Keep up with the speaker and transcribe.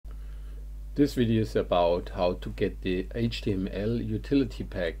This video is about how to get the HTML utility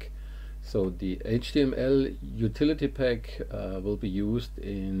pack. So the HTML utility pack will be used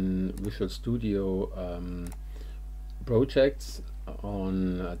in Visual Studio projects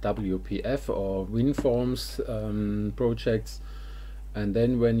on WPF or Winforms projects, and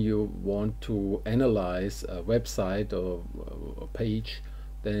then when you want to analyze a website or a page,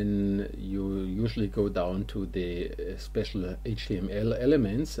 then you usually go down to the special HTML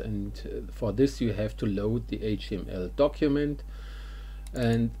elements, and for this you have to load the HTML document,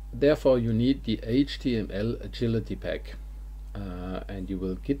 and therefore you need the HTMLAgilityPack. And you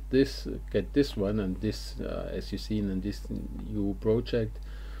will get this one and this, as you see in this new project.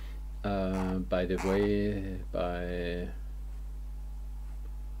 By the way,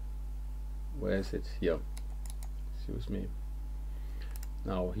 where is it? Here. Excuse me.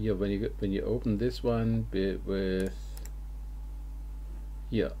 Now here, when you open this one with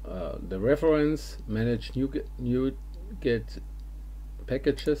here the reference, manage new get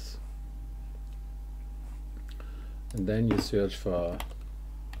packages, and then you search for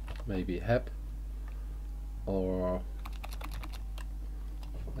maybe HAP or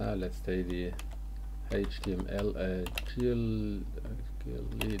let's say the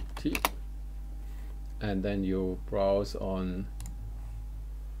HTMLAgility, and then you browse on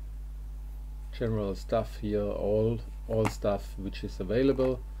general stuff here, all stuff which is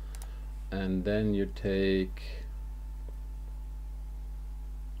available, and then you take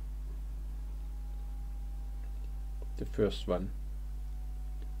the first one,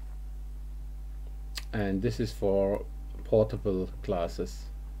 and this is for portable classes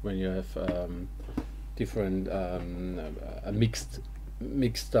when you have different mixed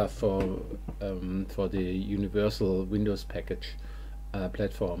stuff for the universal Windows package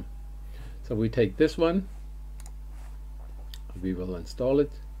platform. So we take this one, we will install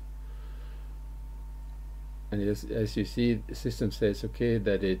it, and as you see, the system says okay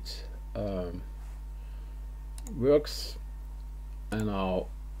that it works, and now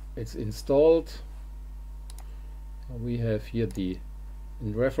it's installed. We have here in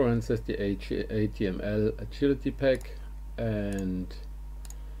references the HTMLAgilityPack, and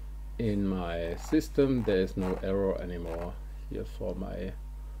in my system there is no error anymore here for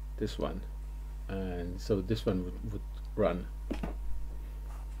this one, and so this one would run.